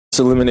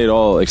To eliminate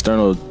all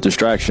external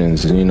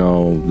distractions,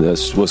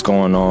 that's what's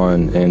going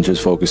on, and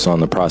just focus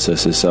on the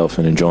process itself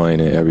and enjoying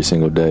it every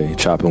single day.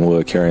 Chopping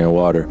wood, carrying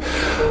water.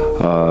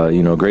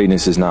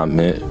 Greatness is not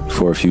meant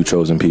for a few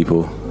chosen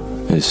people.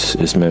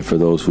 It's meant for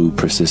those who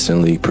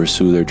persistently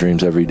pursue their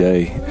dreams every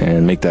day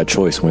and make that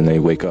choice when they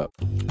wake up.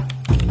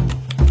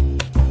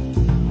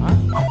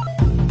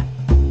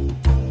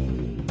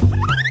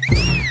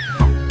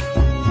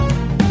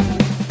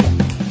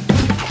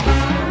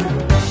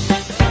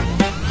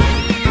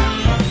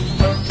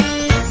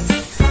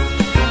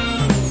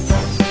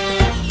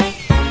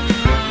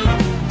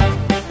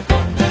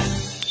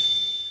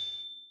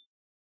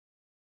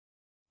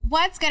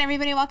 What's good,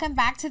 everybody? Welcome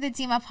back to the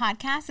Dimah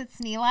podcast. It's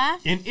Neela.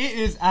 And it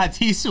is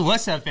Tisu.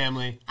 What's up,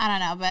 family? I don't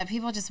know, but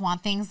people just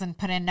want things and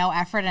put in no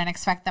effort and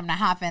expect them to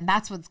happen.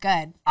 That's what's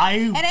good. It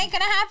ain't going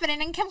to happen.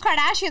 And in Kim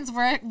Kardashian's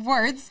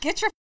words,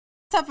 get your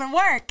up and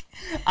work.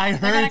 I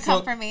heard. They're going to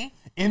come for me.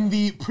 In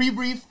the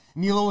pre-brief,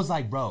 Neela was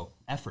like, bro,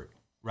 effort,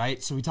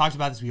 right? So we talked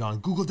about this. We on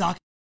Google Doc.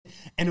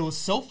 And it was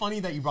so funny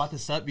that you brought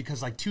this up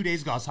because like 2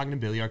 days ago, I was talking to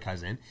Billy, our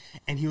cousin,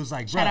 and he was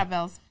like, bro. Shout out,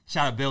 Bills.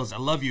 Shout out, Bills. I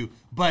love you.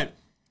 But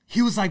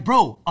he was like,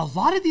 bro, a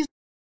lot of these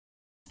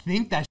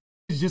think that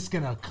is just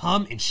going to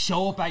come and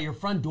show up at your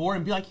front door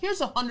and be like, here's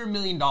 $100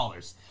 million.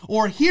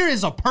 Or here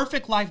is a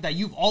perfect life that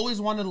you've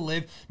always wanted to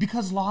live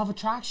because law of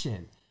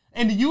attraction.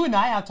 And you and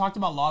I have talked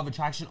about law of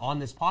attraction on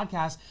this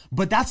podcast,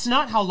 but that's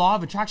not how law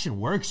of attraction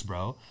works,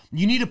 bro.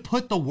 You need to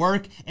put the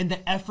work and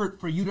the effort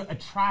for you to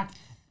attract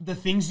the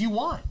things you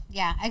want.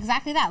 Yeah,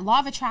 exactly that.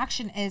 Law of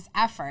attraction is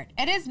effort.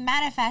 It is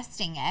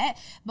manifesting it,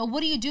 but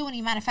what do you do when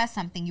you manifest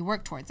something? You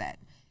work towards it.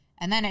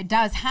 And then it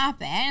does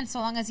happen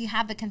so long as you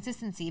have the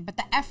consistency. But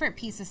the effort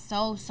piece is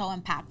so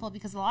impactful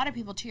because a lot of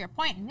people, to your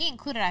point, and me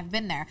included, I've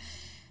been there,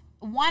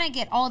 want to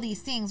get all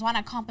these things, want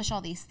to accomplish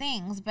all these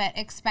things, but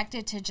expect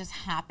it to just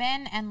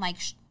happen and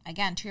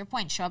again, to your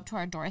point, show up to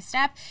our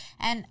doorstep.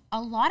 And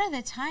a lot of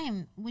the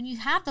time when you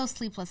have those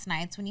sleepless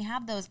nights, when you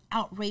have those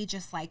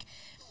outrageous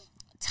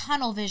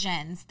tunnel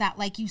visions that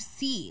you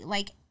see,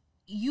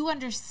 you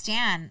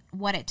understand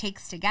what it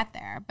takes to get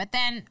there, but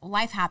then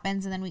life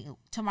happens, and then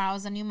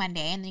tomorrow's a new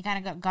Monday, and you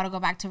gotta go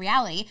back to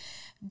reality.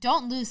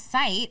 Don't lose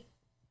sight,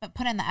 but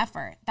put in the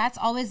effort. That's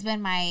always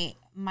been my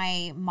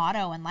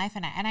motto in life,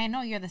 and I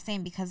know you're the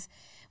same because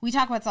we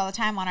talk about this all the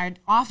time on our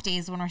off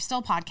days when we're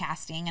still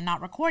podcasting and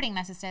not recording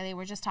necessarily.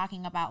 We're just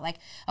talking about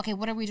okay,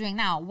 what are we doing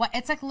now?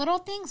 It's little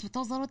things, but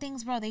those little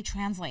things, bro, they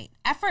translate.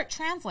 Effort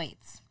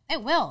translates.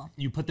 It will.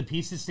 You put the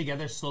pieces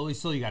together slowly.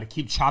 You got to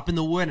keep chopping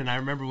the wood. And I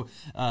remember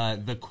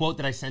the quote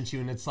that I sent you,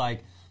 and it's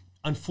like,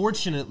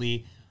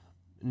 unfortunately,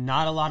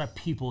 not a lot of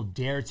people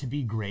dare to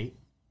be great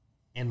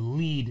and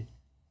lead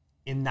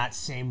in that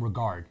same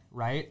regard,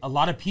 right? A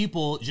lot of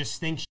people just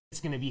think it's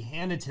going to be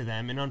handed to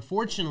them. And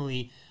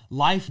unfortunately,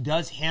 life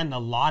does hand a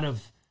lot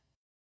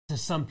to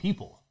some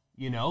people.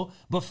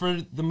 But for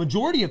the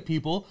majority of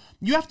people,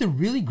 you have to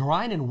really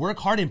grind and work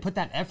hard and put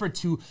that effort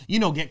to,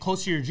 get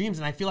close to your dreams.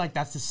 And I feel like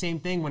that's the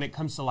same thing when it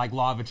comes to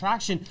law of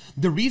attraction.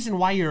 The reason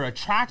why you're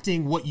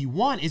attracting what you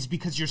want is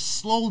because you're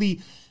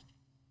slowly,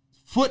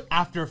 foot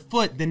after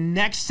foot, the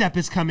next step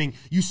is coming.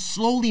 You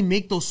slowly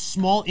make those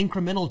small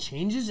incremental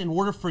changes in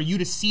order for you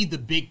to see the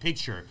big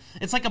picture.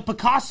 It's like a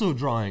Picasso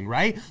drawing,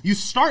 right? You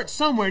start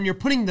somewhere and you're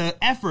putting the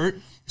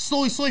effort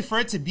slowly for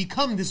it to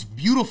become this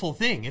beautiful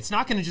thing. It's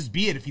not going to just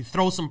be it if you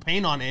throw some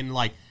paint on it and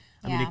I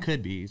mean, it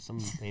could be. Some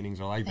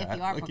paintings are like that. If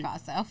you are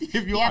Picasso.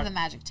 If you have the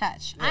magic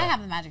touch. Yeah. I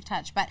have the magic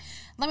touch. But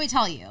let me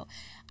tell you,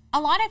 a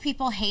lot of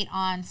people hate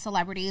on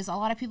celebrities. A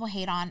lot of people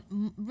hate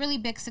on really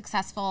big,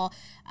 successful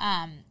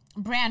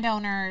brand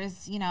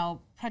owners,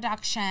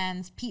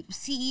 productions,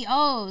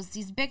 CEOs,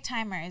 these big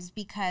timers,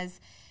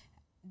 because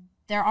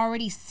they're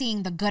already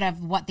seeing the good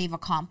of what they've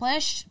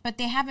accomplished, but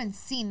they haven't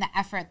seen the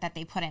effort that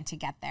they put in to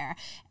get there.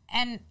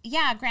 And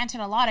yeah, granted,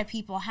 a lot of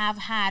people have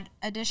had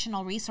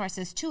additional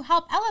resources to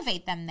help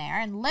elevate them there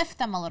and lift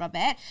them a little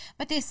bit,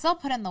 but they still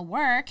put in the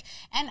work.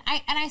 And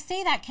I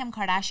say that Kim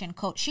Kardashian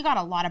quote, she got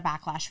a lot of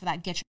backlash for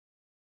that, get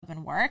your up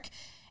and work.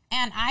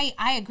 And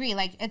I agree,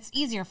 it's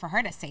easier for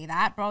her to say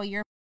that, bro.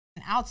 You're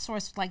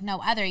outsourced like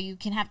no other. You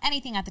can have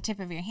anything at the tip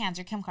of your hands.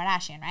 You're Kim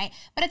Kardashian, right?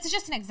 But it's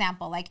just an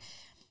example.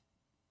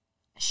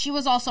 She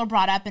was also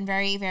brought up in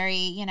very,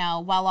 very,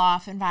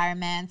 well-off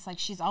environments.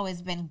 She's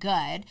always been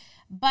good,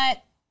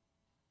 but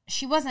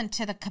she wasn't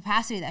to the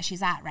capacity that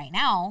she's at right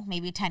now,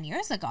 maybe 10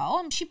 years ago.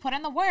 And she put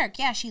in the work.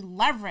 Yeah, she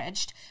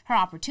leveraged her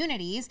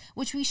opportunities,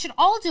 which we should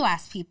all do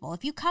as people.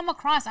 If you come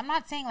across, I'm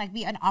not saying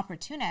be an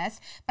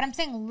opportunist, but I'm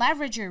saying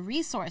leverage your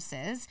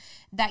resources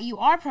that you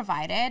are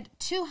provided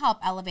to help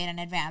elevate and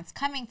advance,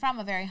 coming from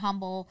a very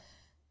humble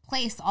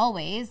place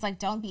always.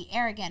 Don't be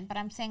arrogant, but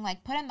I'm saying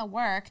put in the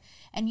work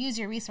and use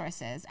your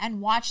resources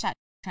and watch that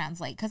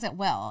translate, because it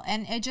will.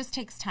 And it just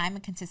takes time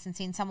and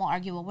consistency. And some will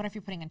argue, well, what if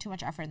you're putting in too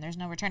much effort and there's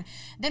no return?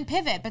 Then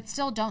pivot, but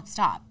still don't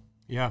stop.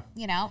 Yeah.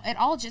 You know,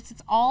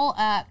 it's all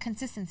a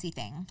consistency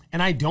thing.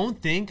 And I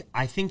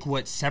think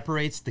what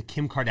separates the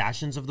Kim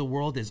Kardashians of the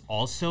world is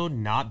also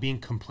not being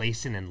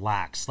complacent and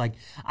lax. Like,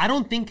 I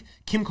don't think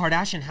Kim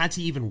Kardashian had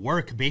to even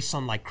work based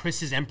on like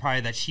Chris's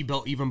empire that she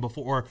built even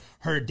before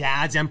her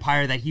dad's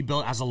empire that he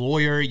built as a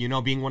lawyer, you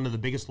know, being one of the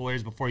biggest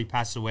lawyers before he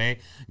passed away.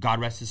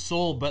 God rest his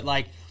soul. But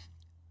like,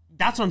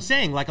 that's what I'm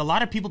saying. Like, a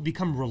lot of people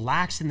become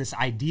relaxed in this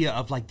idea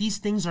of like, these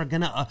things are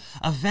gonna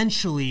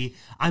eventually,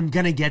 I'm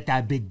gonna get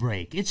that big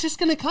break. It's just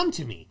gonna come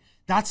to me.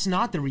 That's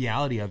not the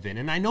reality of it.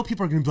 And I know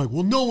people are gonna be like,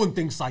 well, no one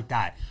thinks like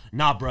that.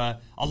 Nah, bruh.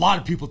 A lot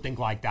of people think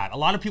like that. A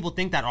lot of people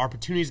think that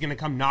opportunity is gonna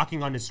come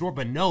knocking on this door.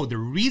 But no, the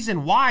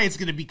reason why it's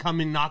gonna be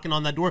coming knocking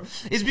on that door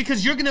is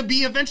because you're gonna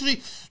be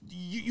eventually,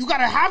 you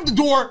gotta have the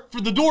door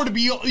for the door to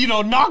be, you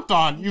know, knocked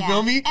on. You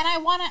feel me? And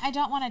I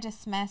don't wanna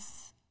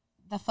dismiss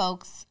the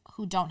folks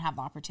who don't have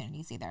the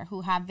opportunities either,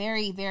 who have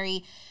very,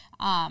 very,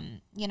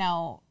 you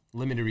know,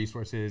 limited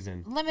resources.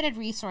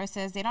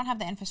 They don't have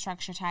the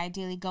infrastructure to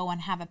ideally go and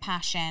have a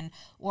passion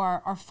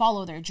or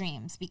follow their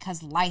dreams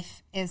because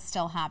life is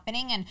still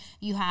happening and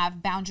you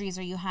have boundaries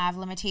or you have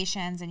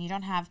limitations and you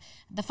don't have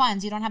the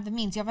funds, you don't have the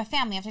means, you have a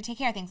family, you have to take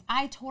care of things.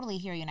 I totally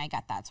hear you and I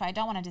get that. So I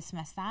don't want to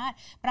dismiss that.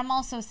 But I'm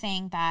also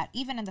saying that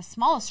even in the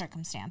smallest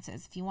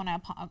circumstances, if you want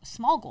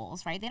small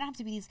goals, right? They don't have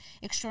to be these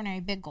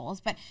extraordinary big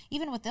goals. But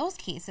even with those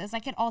cases,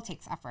 like, it all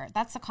takes effort.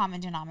 That's the common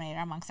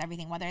denominator amongst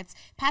everything, whether it's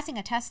passing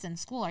a test in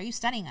school, are you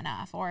studying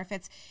enough? Or if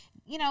it's,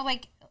 you know,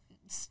 like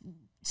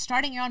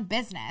starting your own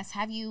business,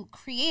 have you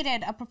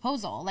created a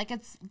proposal? Like,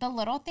 it's the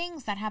little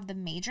things that have the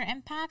major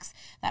impacts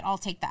that all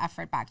take the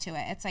effort back to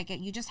it. It's like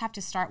you just have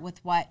to start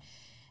with what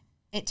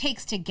it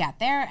takes to get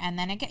there, and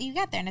then you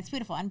get there, and it's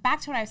beautiful. And back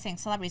to what I was saying,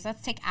 celebrities,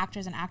 let's take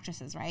actors and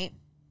actresses, right?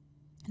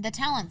 The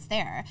talent's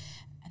there.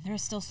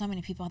 There's still so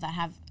many people that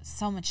have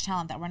so much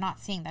talent that we're not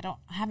seeing that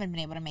haven't been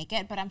able to make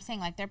it. But I'm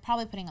saying, like, they're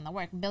probably putting in the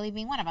work. Billy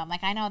being one of them.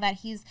 Like, I know that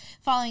he's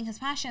following his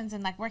passions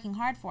and like working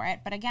hard for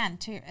it. But again,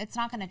 it's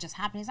not going to just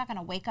happen. He's not going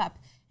to wake up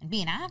and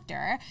be an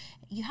actor.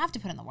 You have to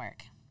put in the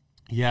work.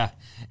 Yeah.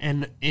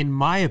 And in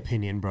my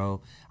opinion,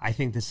 bro, I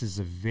think this is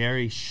a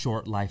very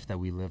short life that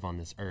we live on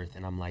this earth.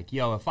 And I'm like,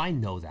 yo, if I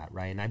know that,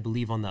 right? And I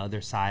believe on the other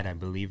side, I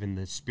believe in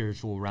the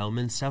spiritual realm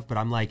and stuff. But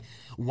I'm like,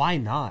 why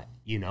not?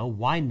 You know,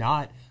 why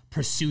not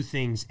pursue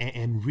things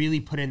and really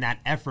put in that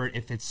effort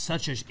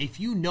if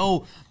you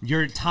know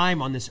your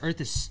time on this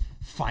earth is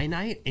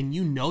finite and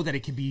you know that it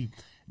could be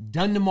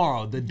done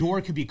tomorrow, the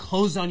door could be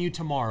closed on you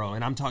tomorrow.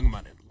 And I'm talking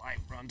about in life,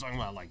 bro. I'm talking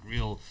about like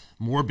real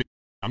morbid.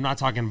 I'm not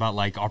talking about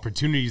like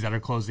opportunities that are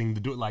closing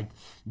the door, like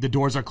the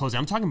doors are closing.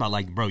 I'm talking about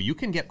like, bro, you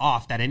can get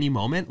off at any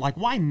moment. Like,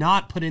 why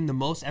not put in the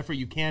most effort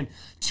you can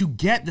to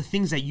get the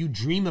things that you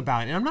dream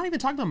about? And I'm not even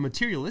talking about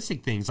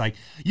materialistic things. Like,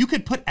 you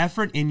could put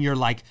effort in your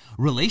like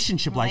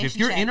relationship. Like, if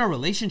you're in a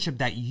relationship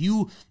that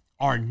you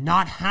are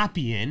not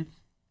happy in,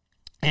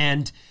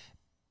 and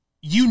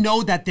you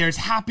know that there's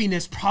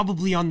happiness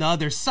probably on the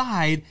other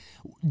side,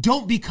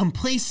 don't be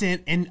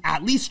complacent and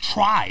at least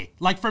try.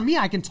 Like, for me,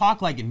 I can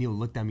talk like, and Neil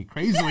looked at me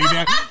crazily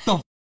there.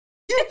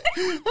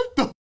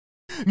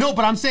 No,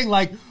 but I'm saying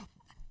like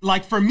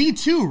for me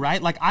too,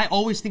 right? Like, I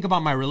always think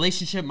about my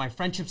relationship, my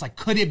friendships, like,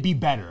 could it be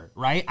better,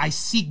 right? I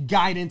seek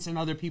guidance in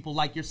other people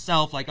like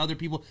yourself, like other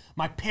people,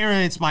 my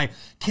parents,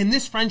 can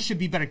this friendship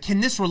be better?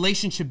 Can this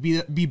relationship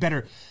be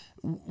better?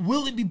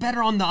 Will it be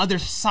better on the other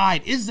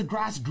side? Is the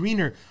grass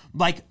greener?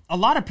 Like, a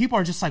lot of people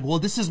are just like, well,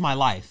 this is my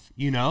life,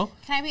 you know?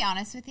 Can I be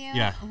honest with you?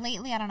 Yeah.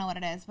 Lately, I don't know what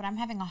it is, but I'm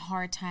having a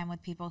hard time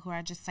with people who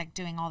are just like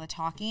doing all the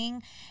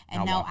talking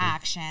and no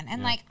action.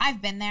 And like,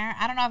 I've been there.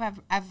 I don't know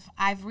if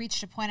I've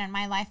reached a point in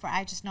my life where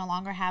I just no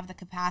longer have the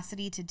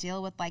capacity to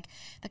deal with like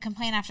the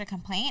complaint after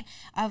complaint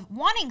of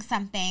wanting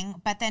something,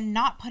 but then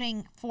not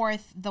putting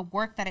forth the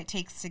work that it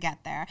takes to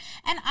get there.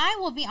 And I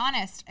will be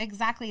honest,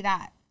 exactly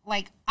that.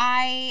 Like,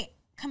 I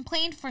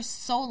complained for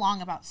so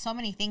long about so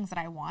many things that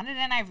I wanted,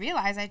 and I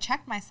realized, I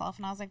checked myself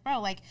and I was like,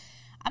 bro, like,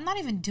 I'm not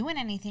even doing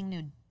anything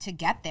new to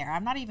get there.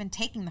 I'm not even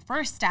taking the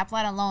first step,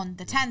 let alone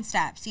the 10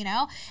 steps, you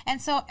know?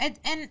 And so,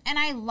 and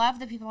I love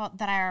the people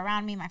that are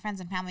around me, my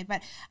friends and family,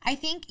 but I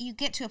think you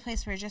get to a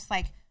place where you're just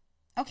like,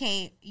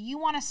 okay, you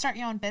want to start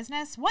your own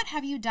business? What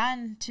have you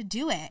done to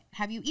do it?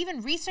 Have you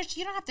even researched?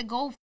 You don't have to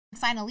go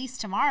sign a lease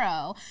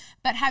tomorrow,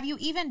 but have you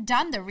even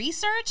done the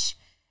research?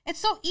 It's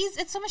so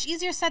easy. It's so much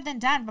easier said than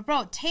done. But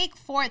bro, take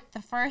forth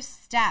the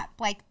first step.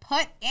 Like,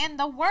 put in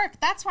the work.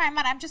 That's where I'm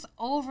at. I'm just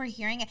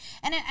overhearing it,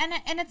 and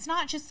it's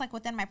not just like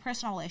within my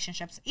personal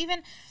relationships.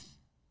 Even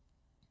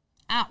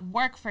at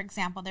work, for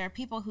example, there are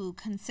people who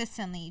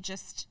consistently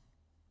just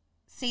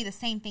say the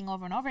same thing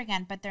over and over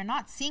again, but they're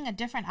not seeing a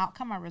different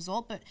outcome or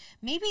result. But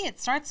maybe it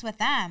starts with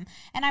them.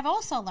 And I've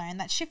also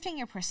learned that shifting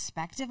your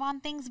perspective on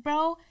things,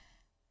 bro,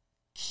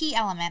 key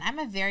element. I'm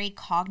a very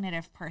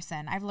cognitive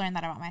person. I've learned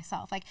that about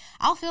myself. Like,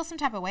 I'll feel some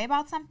type of way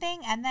about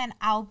something, and then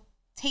I'll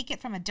take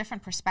it from a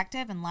different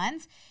perspective and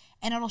lens,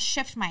 and it'll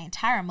shift my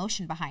entire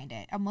emotion behind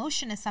it.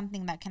 Emotion is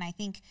something that can, I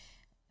think,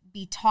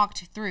 be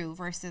talked through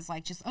versus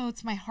like just, oh,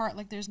 it's my heart.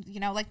 Like, there's, you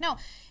know, like, no,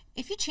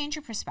 if you change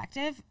your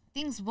perspective,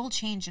 things will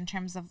change in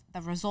terms of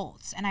the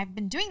results. And I've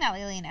been doing that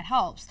lately and it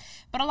helps.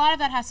 But a lot of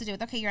that has to do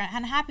with, okay, you're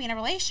unhappy in a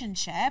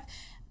relationship.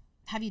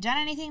 Have you done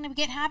anything to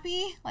get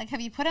happy? Like,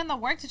 have you put in the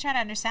work to try to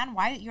understand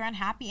why you're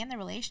unhappy in the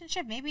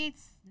relationship? Maybe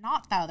it's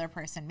not the other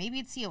person. Maybe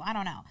it's you. I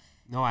don't know.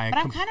 No, I'm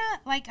kind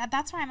of like,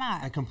 that's where I'm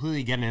at. I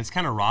completely get it. And it's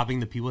kind of robbing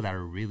the people that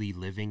are really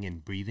living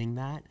and breathing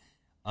that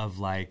of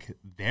like,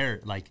 they're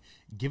like,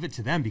 give it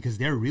to them because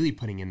they're really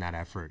putting in that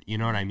effort. You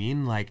know what I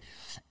mean? Like,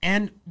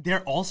 and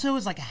there also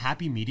is like a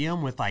happy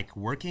medium with like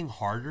working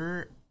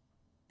harder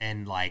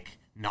and like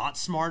not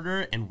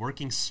smarter and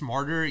working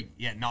smarter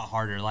yet not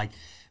harder. Like,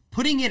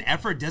 putting in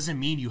effort doesn't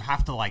mean you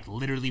have to like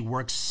literally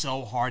work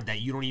so hard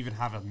that you don't even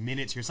have a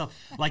minute to yourself.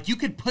 Like, you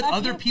could put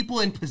other people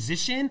in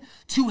position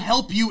to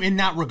help you in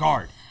that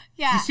regard.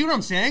 Yeah. You see what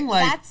I'm saying?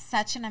 Like, that's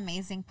such an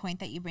amazing point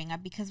that you bring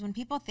up, because when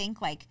people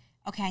think like,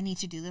 okay, I need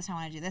to do this, I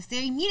want to do this,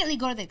 they immediately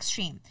go to the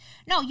extreme.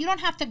 No, you don't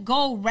have to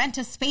go rent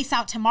a space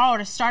out tomorrow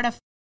to start a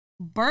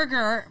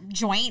burger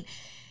joint.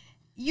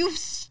 You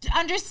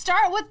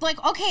start with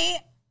like,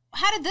 okay,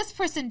 how did this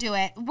person do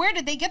it? Where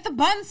did they get the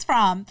buns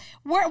from?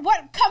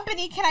 What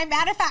company can I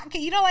manufacture?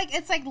 You know, like,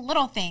 it's like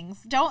little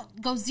things.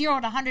 Don't go 0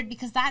 to 100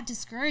 because that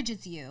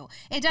discourages you.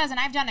 It does, and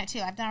I've done it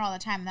too. I've done it all the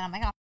time, and then I'm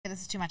like, oh,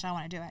 this is too much. I don't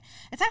want to do it.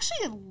 It's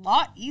actually a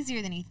lot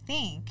easier than you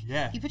think.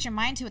 Yeah. You put your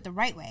mind to it the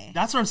right way.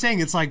 that's what I'm saying.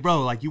 It's like,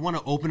 bro, like, you want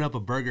to open up a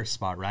burger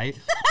spot, right?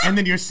 And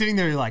then you're sitting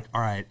there, you're like, all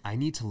right, I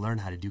need to learn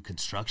how to do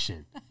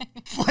construction.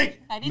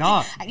 Like,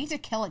 I need to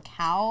kill a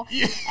cow.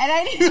 Yeah. And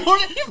I need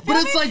But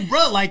it's like,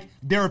 bro, like,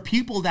 there are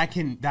people that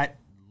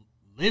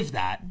live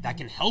that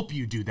can help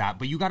you do that,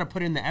 but you got to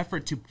put in the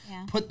effort to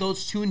put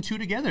those 2 and 2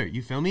 together.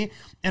 You feel me?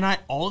 And I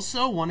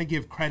also want to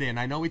give credit, and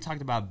I know we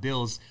talked about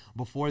Bill's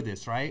before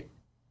this, right?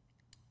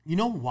 You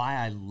know why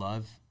I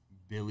love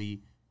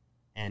Billy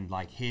and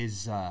like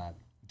his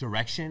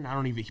direction?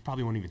 He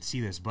probably won't even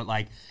see this, but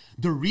like,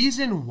 the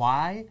reason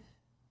why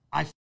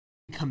I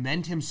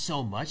commend him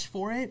so much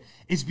for it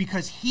is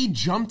because he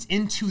jumped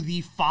into the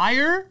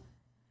fire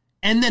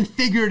and then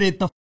figured it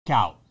the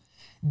out.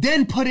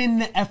 Then put in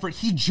the effort.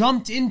 He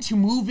jumped into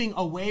moving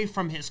away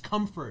from his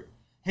comfort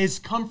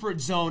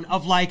zone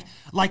of like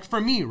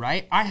for me,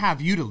 right? I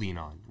have you to lean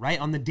on, right?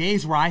 On the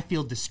days where I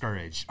feel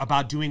discouraged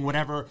about doing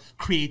whatever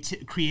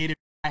creative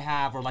I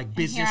have or like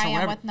business and here or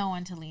whatever. I am with no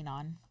one to lean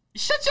on.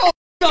 Shut your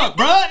up,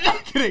 bro.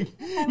 Not kidding.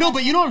 No,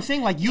 but you know what I'm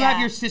saying? Like, you have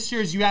your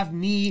sisters, you have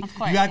me,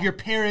 you have your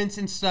parents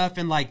and stuff,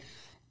 and like,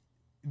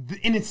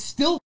 and it's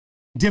still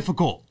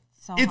difficult.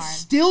 It's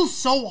still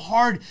so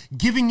hard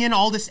giving in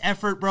all this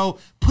effort, bro,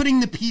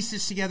 putting the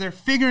pieces together,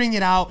 figuring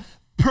it out,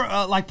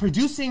 like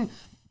producing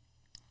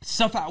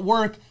stuff at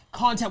work,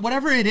 content,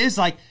 whatever it is.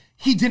 Like,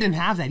 he didn't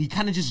have that. He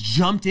kind of just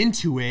jumped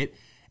into it.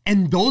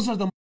 And those are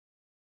the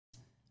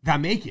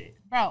that make it.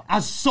 Bro.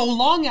 As so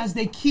long as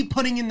they keep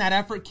putting in that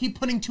effort, keep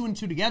putting 2 and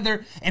 2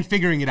 together and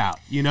figuring it out,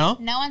 you know?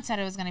 No one said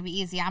it was going to be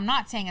easy. I'm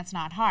not saying it's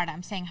not hard.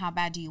 I'm saying, how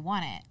bad do you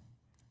want it?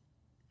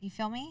 You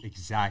feel me?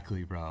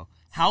 Exactly, bro.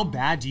 How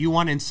bad do you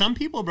want it? And some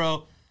people,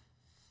 bro,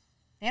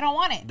 they don't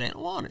want it. They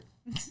don't want it.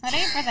 It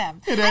ain't for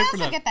them. It ain't I for also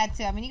them. get that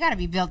too. I mean, you got to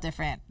be built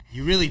different.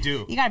 You really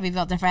do. You got to be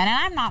built different. And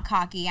I'm not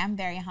cocky. I'm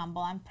very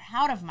humble. I'm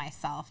proud of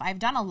myself. I've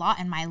done a lot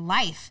in my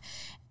life,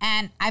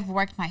 and I've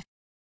worked my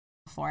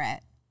for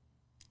it.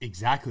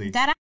 Exactly.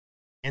 That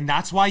And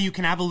that's why you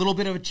can have a little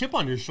bit of a chip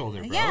on your shoulder,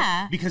 bro.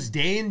 Yeah. Because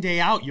day in, day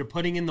out, you're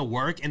putting in the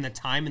work and the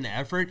time and the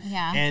effort.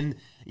 Yeah. And,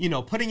 you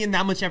know, putting in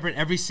that much effort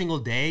every single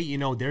day, you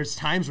know, there's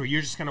times where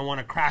you're just going to want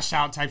to crash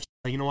out type shit.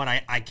 Like, you know what?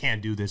 I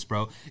can't do this,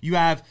 bro. You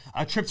have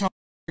a trip to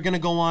you're going to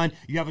go on.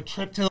 You have a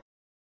trip to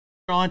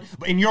on,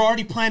 and you're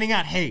already planning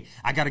out, hey,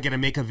 I got to get a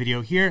makeup video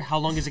here. How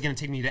long is it going to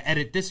take me to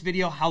edit this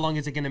video? How long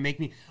is it going to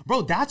make me?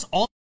 Bro, that's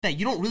all that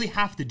you don't really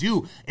have to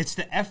do. It's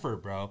the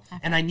effort, bro. Okay.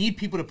 And I need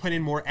people to put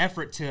in more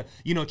effort to,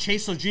 you know,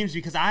 chase those dreams,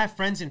 because I have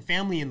friends and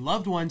family and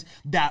loved ones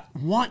that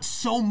want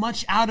so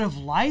much out of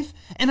life.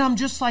 And I'm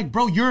just like,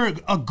 bro, you're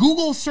a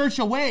Google search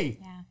away.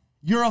 Yeah.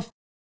 You're a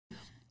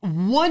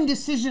one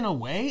decision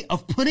away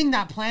of putting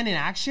that plan in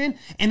action.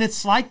 And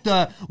it's like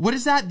the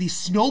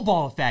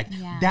snowball effect.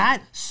 Yeah.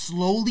 That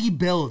slowly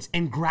builds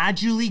and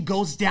gradually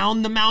goes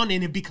down the mountain,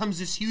 and it becomes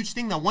this huge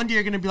thing that one day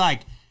you're going to be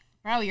like,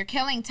 bro, you're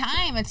killing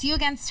time. It's you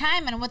against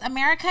time. And with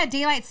America,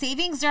 daylight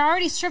savings, they're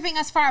already stripping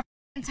us for our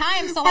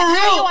time. So like,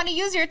 how do you want to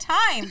use your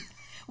time?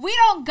 We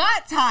don't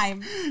got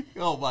time.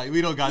 Oh my,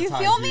 we don't got time. You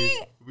feel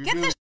me? Get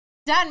this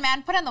done,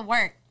 man. Put in the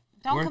work.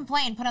 Don't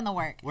complain. Put in the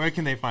work. Where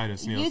can they find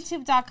us, Niels?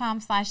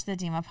 YouTube.com/The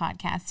Dimah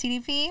Podcast.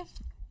 TDP.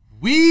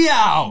 We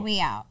out. We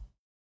out.